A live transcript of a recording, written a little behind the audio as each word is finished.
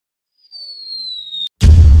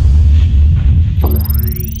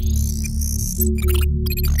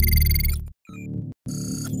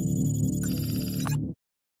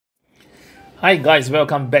Hi guys,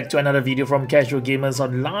 welcome back to another video from Casual Gamers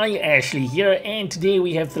Online. Ashley here, and today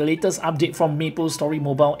we have the latest update from Maplestory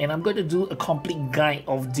Mobile, and I'm going to do a complete guide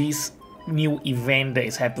of this new event that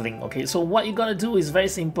is happening. Okay, so what you're gonna do is very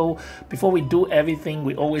simple. Before we do everything,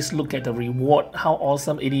 we always look at the reward, how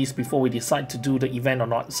awesome it is before we decide to do the event or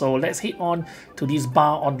not. So let's head on to this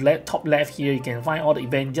bar on the top left here. You can find all the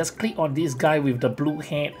event. Just click on this guy with the blue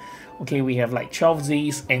hat. Okay, we have like 12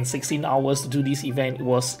 days and 16 hours to do this event. It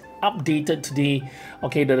was updated today.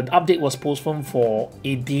 Okay, the update was postponed for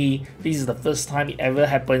a day. This is the first time it ever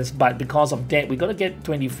happens, but because of that, we're gonna get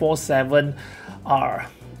 24/7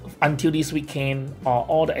 until this weekend,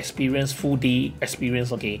 all the experience, full day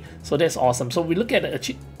experience. Okay, so that's awesome. So we look at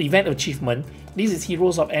the event achievement. This is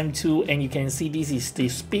Heroes of M2, and you can see this is the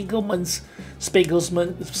Spiegelman's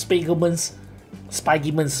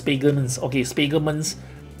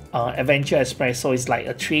Adventure Express. So it's like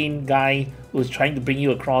a train guy who's trying to bring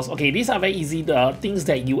you across. Okay, these are very easy. The things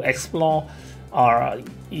that you explore are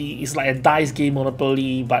it's like a dice game,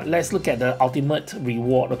 Monopoly. But let's look at the ultimate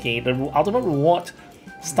reward. Okay, the ultimate reward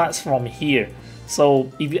starts from here.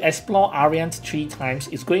 So if you explore Ariant 3 times,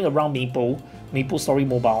 it's going around Maplestory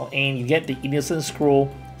Mobile, and you get the Innocent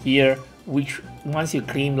Scroll here, which once you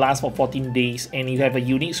claim lasts for 14 days, and you have a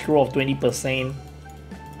unique scroll of 20%.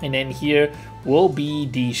 And then here will be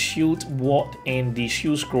the Shield Ward and the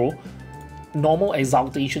Shield Scroll, normal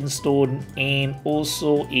Exaltation Stone, and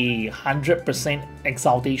also a 100%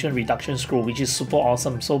 Exaltation Reduction Scroll, which is super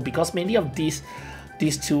awesome. So because many of these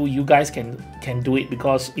two, you guys can do it,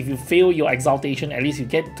 because if you fail your Exaltation, at least you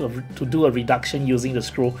get to do a reduction using the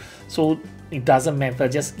scroll. So it doesn't matter,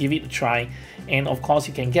 just give it a try. And of course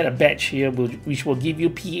you can get a badge here which will give you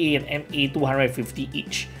PA and MA 250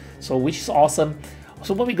 each, so which is awesome.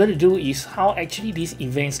 So what we're going to do is how actually these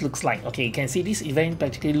events looks like. Okay, you can see this event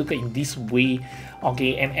practically look in this way.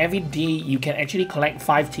 Okay, and every day you can actually collect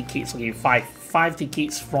 5 tickets. Okay, five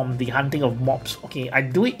tickets from the hunting of mobs. Okay, I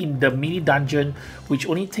do it in the mini dungeon, which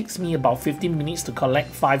only takes me about 15 minutes to collect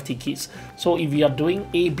 5 tickets. So if you are doing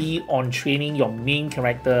AB on training your main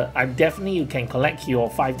character, definitely you can collect your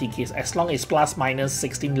 5 tickets as long as plus minus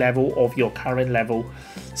 16 level of your current level.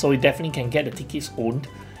 So you definitely can get the tickets owned.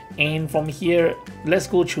 And from here, let's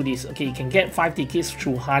go through this. Okay, you can get 5 tickets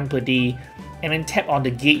through hunt per day, and then tap on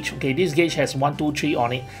the gauge. Okay, this gauge has 1, 2, 3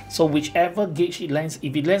 on it. So whichever gauge it lands,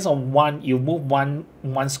 if it lands on 1, you move one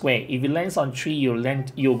square. If it lands on 3,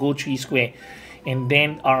 you'll go 3 square. And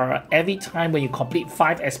then every time when you complete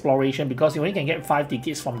 5 exploration, because you only can get 5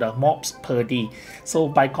 tickets from the mobs per day, so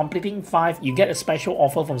by completing 5 you get a special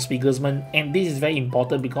offer from Spiegelmann. And this is very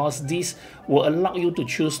important because this will allow you to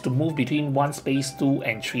choose to move between 1 space 2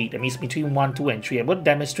 and 3. That means between 1, 2 and 3. I'm going to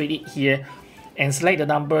demonstrate it here. And select the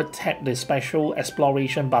number, tap the special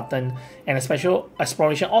exploration button, and a special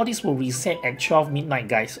exploration, all this will reset at 12 midnight,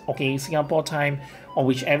 guys. Okay, Singapore time, or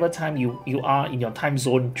whichever time you are in your time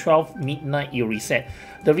zone, 12 midnight you reset.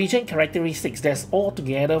 The region characteristics, there's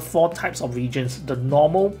altogether 4 types of regions: the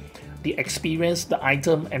normal, the experience, the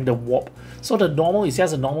item, and the warp. So the normal is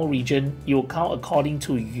just a normal region. You count according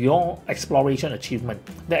to your exploration achievement.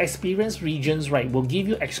 The experience regions, right, will give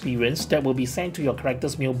you experience that will be sent to your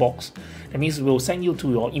character's mailbox. That means it will send you to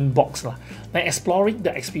your inbox lah. Now exploring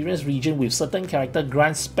the experience region with certain character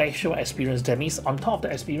grants special experience. That means on top of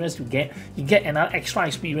the experience you get another extra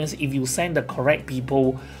experience if you send the correct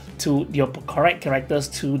people to your correct characters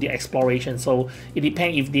to the exploration. So it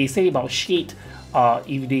depends if they say about Shade.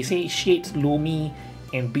 If they say Shade, Lumi,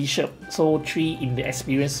 and Bishop, so 3 in the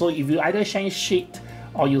experience. So if you either send Shade,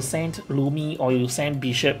 or you send Lumi, or you send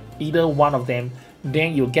Bishop, either one of them,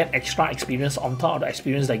 then you get extra experience on top of the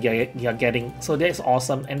experience that you're getting. So that's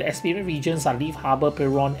awesome. And the experience regions are Leaf Harbor,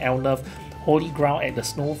 Perron, Elneth, Holy Ground at the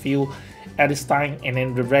Snowfield, Edestein, and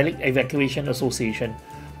then the Relic Evacuation Association.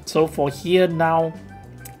 So for here now,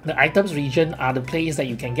 the items region are the place that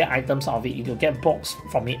you can get items out of it. You can get box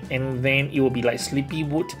from it, and then it will be like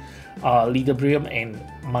Sleepywood, Lidebrium, and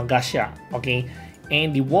Mangasha. Okay,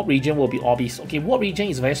 and the warp region will be Orbis. Okay, warp region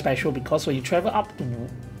is very special because when you travel up to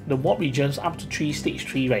the warp regions up to stage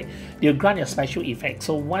 3, right, they'll grant a special effect.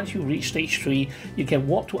 So once you reach stage 3, you can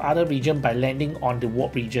warp to other region by landing on the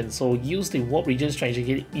warp region. So use the warp region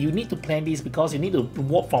strategy. You need to plan this because you need to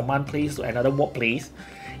warp from one place to another warp place,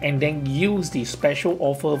 and then use the special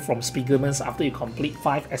offer from Spiegelman's after you complete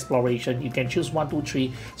 5 exploration. You can choose 1, 2,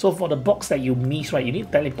 3. So for the box that you miss, right, you need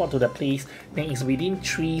to teleport to the place, then it's within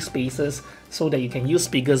 3 spaces, so that you can use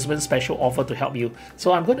Spiegelman's special offer to help you.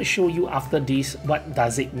 So I'm going to show you after this what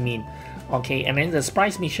does it mean. Okay, and then the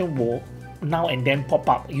surprise mission will now and then pop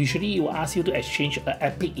up. Usually it will ask you to exchange an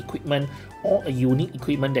epic equipment or a unique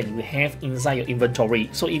equipment that you have inside your inventory.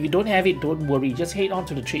 So if you don't have it, don't worry, just head on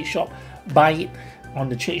to the trade shop, buy it on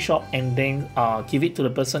the trade shop, and then give it to the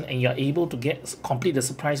person, and you're able to complete the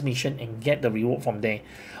surprise mission and get the reward from there.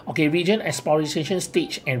 Okay, region exploration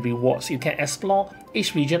stage and rewards. You can explore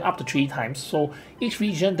each region up to 3 times. So each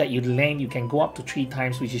region that you land, you can go up to 3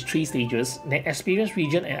 times, which is 3 stages. Then experience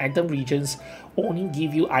region and item regions only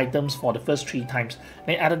give you items for the first 3 times.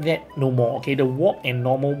 Then other than that, no more. Okay, the warp and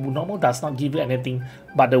normal does not give you anything,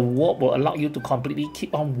 but the warp will allow you to completely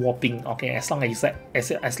keep on warping. Okay, as long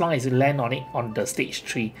as you land on it on the stage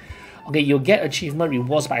 3. Okay, you'll get achievement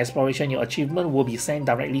rewards by exploration. Your achievement will be sent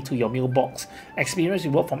directly to your mailbox. Experience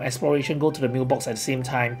reward from exploration go to the mailbox at the same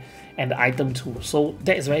time, and the item too. So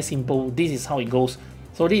that is very simple. This is how it goes.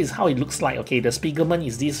 So this is how it looks like. Okay, the Spiegelmann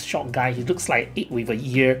is this short guy. He looks like it with a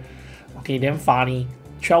ear. Okay, then funny.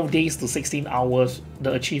 12 days to 16 hours.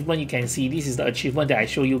 The achievement you can see, this is the achievement that I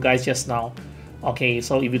showed you guys just now. Okay,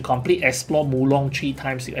 so if you complete explore Mulong 3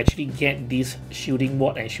 times, you actually get this shielding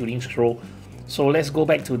ward and shielding scroll. So let's go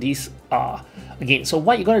back to this again. So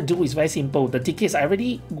what you gotta do is very simple. The tickets, I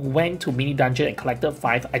already went to mini dungeon and collected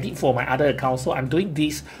 5. I did for my other account, so I'm doing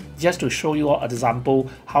this just to show you an example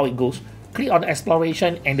how it goes. Click on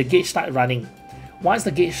exploration and the gauge start running. Once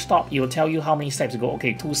the gauge stop, it will tell you how many steps to go.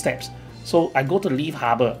 Okay, 2 steps. So I go to Leaf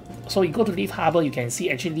Harbor. So you go to Leaf Harbor, you can see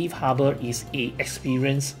actually Leaf Harbor is a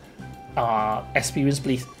experience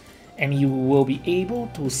place, and you will be able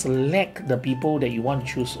to select the people that you want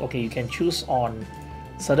to choose. Okay, you can choose on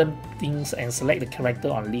certain things and select the character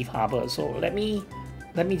on Leaf Harbor. So let me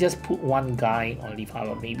just put one guy on Leaf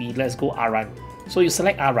Harbor. Maybe let's go Aran. So you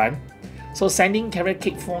select Aran. So sending carrot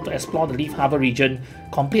cake form to explore the Leaf Harbor region.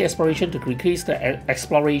 Complete exploration to increase the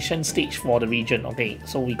exploration stage for the region. Okay,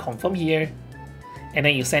 so we confirm here, and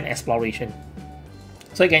then you send exploration.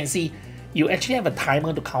 So you can see you actually have a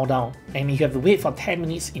timer to count down, and you have to wait for 10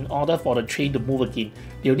 minutes in order for the train to move again.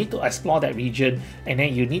 You need to explore that region, and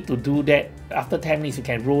then you need to do that. After 10 minutes, you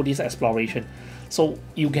can roll this exploration. So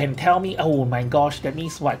you can tell me, oh my gosh, that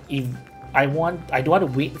means what? If I don't want to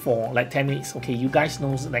wait for like 10 minutes. Okay, you guys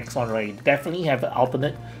know the next one, right? Definitely have an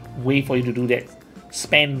alternate way for you to do that.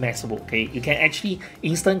 Spend meso. Okay, you can actually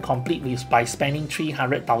instant complete this by spending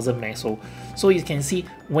 300,000 meso. So you can see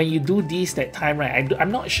when you do this that time, right?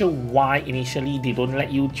 I'm not sure why initially they don't let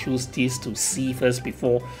you choose this to see first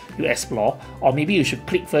before you explore, or maybe you should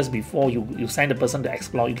click first before you send the person to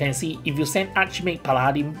explore. You can see if you send Archmage,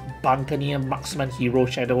 Paladin, Buccaneer, Marksman, Hero,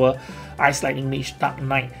 Shadower, Ice Lightning Mage, Dark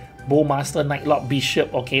Knight, Bowmaster, Nightlord,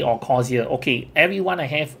 Bishop, okay, or Corsair. Okay, everyone I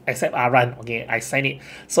have except Aran, okay, I send it.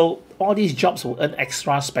 So all these jobs will earn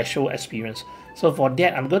extra special experience. So for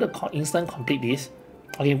that, I'm going to instant complete this.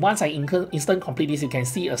 Okay, once I instant complete this, you can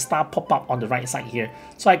see a star pop up on the right side here.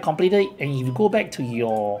 So I completed it, and if you go back to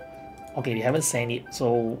your, okay, they haven't sent it.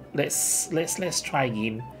 So let's try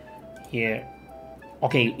again here.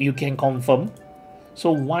 Okay, you can confirm.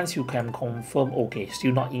 So once you can confirm, okay,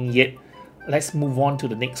 still not in yet. Let's move on to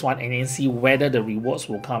the next one and then see whether the rewards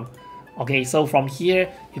will come. Okay, so from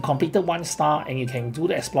here, you completed 1 star and you can do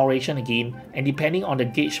the exploration again. And depending on the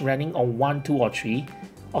gauge running on 1, 2, or 3.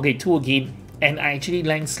 Okay, 2 again. And I actually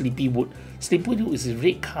land Sleepywood. Sleepywood is a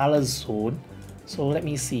red color zone. So let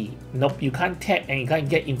me see. Nope, you can't tap and you can't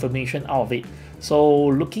get information out of it. So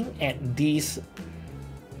looking at this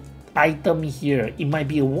item here, it might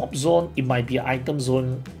be a warp zone, it might be an item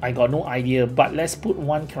zone, I got no idea. But let's put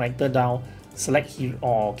one character down, select here.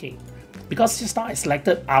 Oh, okay, because just now I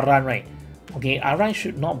selected Aran, right? Okay, Aran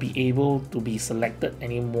should not be able to be selected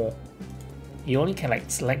anymore. You only can like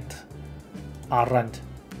select Aran.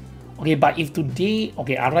 Okay, but if today,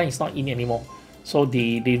 okay, Aran is not in anymore, so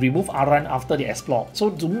they remove Aran after they explore. So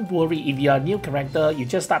don't worry, if you're a new character, you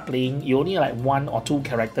just start playing, you only like 1 or 2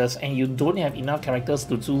 characters, and you don't have enough characters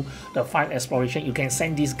to do the 5 exploration, you can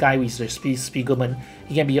send this guy with the Spiegelmann.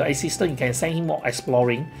 He can be your assistant, you can send him for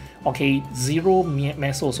exploring. Okay, 0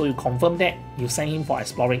 meso, so you confirm that, you send him for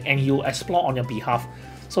exploring, and he'll explore on your behalf.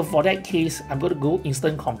 So for that case, I'm going to go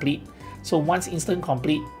instant complete. So once instant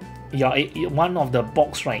complete, you're one of the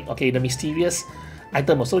box, right? Okay, the mysterious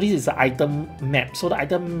item. So this is the item map. So the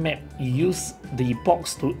item map, you use the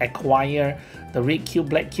box to acquire the red cube,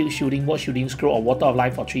 black cube, shooting ward, shooting scroll, or water of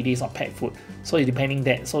life for 3 days of pet food. So it's depending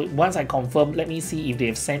that. So once I confirm, let me see if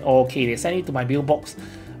they've sent. Oh, okay, they sent it to my mailbox.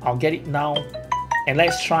 I'll get it now, and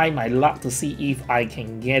let's try my luck to see if I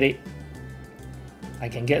can get it. I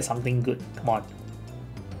can get something good. Come on.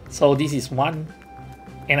 So this is one,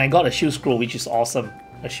 and I got a shield scroll, which is awesome.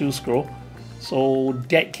 A shield scroll. So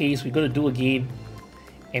that case, we're gonna do again.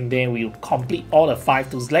 and then we'll complete all the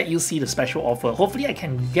 5 to let you see the special offer. Hopefully I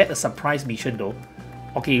can get a surprise mission though.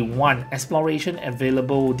 Okay, 1 exploration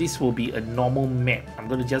available. This will be a normal map. I'm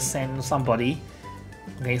going to just send somebody.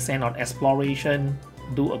 Okay, send on exploration,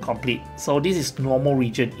 do a complete. So this is normal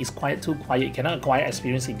region. It's quite too quiet. You cannot acquire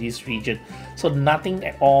experience in this region. So nothing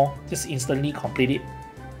at all. Just instantly complete it.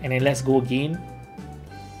 And then let's go again.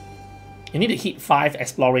 You need to hit 5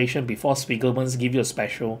 exploration before Spiegelmann give you a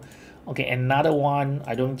special. Okay, another one.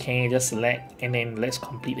 I don't care. Just select and then let's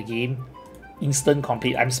complete again. Instant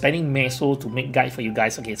complete. I'm spending meso to make guide for you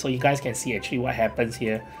guys. Okay, so you guys can see actually what happens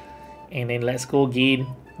here. And then let's go again.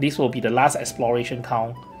 This will be the last exploration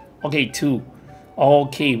count. Okay, 2.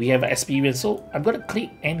 Okay, we have experience. So I'm going to click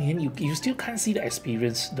and then you still can't see the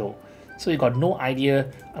experience though. So you got no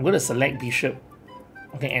idea. I'm going to select bishop.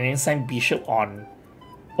 Okay, and then send bishop on.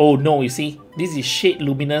 Oh no, you see, this is shade,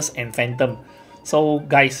 luminous, and phantom. So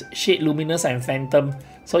guys, shade, luminous, and phantom.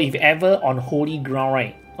 So if ever on holy ground,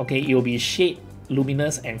 right? Okay, it will be shade,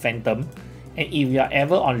 luminous, and phantom. And if you are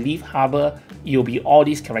ever on Leaf Harbor, you'll be all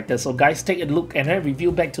these characters. So guys, take a look and then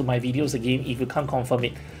review back to my videos again if you can't confirm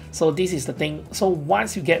it. So this is the thing. So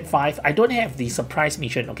once you get 5, I don't have the surprise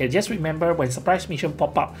mission. Okay, just remember when surprise mission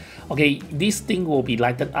pop up, okay, this thing will be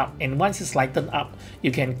lightened up. And once it's lightened up,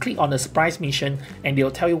 you can click on the surprise mission and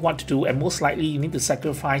they'll tell you what to do. And most likely you need to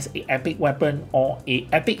sacrifice a epic weapon or a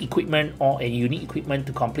epic equipment or a unique equipment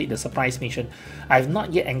to complete the surprise mission. I've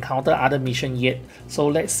not yet encountered other mission yet. So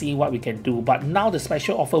let's see what we can do. But now the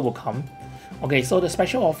special offer will come. Okay, so the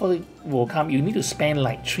special offer will come. You need to spend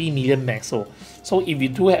like 3 million meso. So if you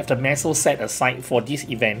do have the meso set aside for this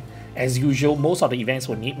event, as usual, most of the events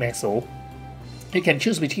will need meso. You can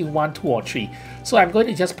choose between 1, 2, or 3. So I'm going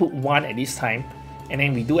to just put 1 at this time, and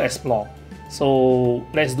then we do explore. So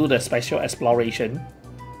let's do the special exploration.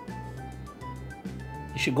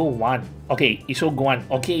 You should go 1. Okay, it should go 1.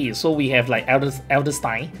 Okay, so we have like Elder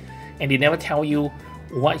Stein, and they never tell you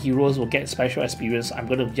what heroes will get special experience. I'm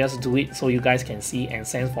going to just do it so you guys can see and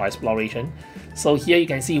send for exploration. So here you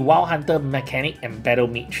can see Wild Hunter, Mechanic, and Battle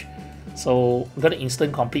Mage. So I'm going to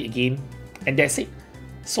instant complete again, and that's it.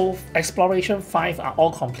 So exploration 5 are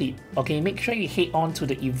all complete. Okay, make sure you head on to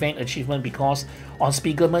the event achievement because on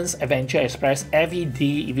Spiegelmann's Adventure Express, every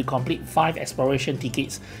day if you complete 5 exploration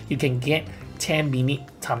tickets, you can get 10 minutes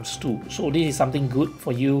times 2. So this is something good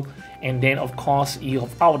for you. And then of course, you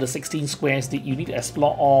have out of the 16 squares that you need to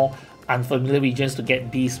explore all unfamiliar regions to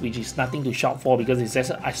get this, which is nothing to shop for because it's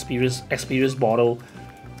just an experience bottle.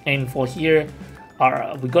 And for here,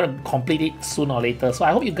 we're gonna complete it sooner or later. So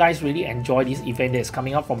I hope you guys really enjoy this event that's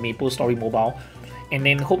coming up from Maplestory Mobile. And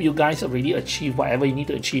then hope you guys already achieve whatever you need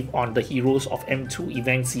to achieve on the Heroes of M2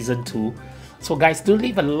 event season 2. So guys, do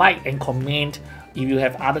leave a like and comment if you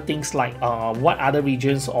have other things like what other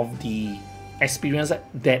regions of the experience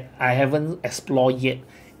that I haven't explored yet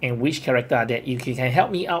and which character are that. If you can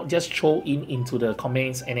help me out, just throw into the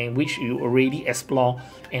comments and then which you already explore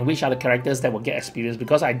and which are the characters that will get experience,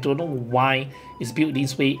 because I don't know why it's built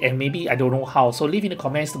this way and maybe I don't know how. So leave in the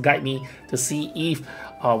comments to guide me to see if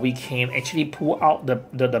we can actually pull out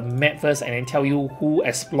the map first and then tell you who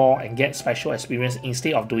explore and get special experience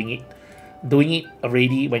instead of doing it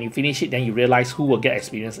already. When you finish it, then you realize who will get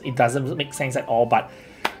experience. It doesn't make sense at all. But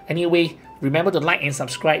anyway, remember to like and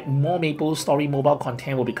subscribe. More Maplestory mobile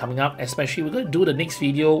content will be coming up. Especially, we're going to do the next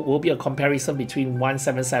video will be a comparison between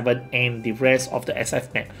 177 and the rest of the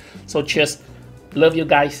SF map. So cheers. Love you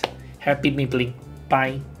guys. Happy mapling.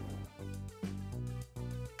 Bye.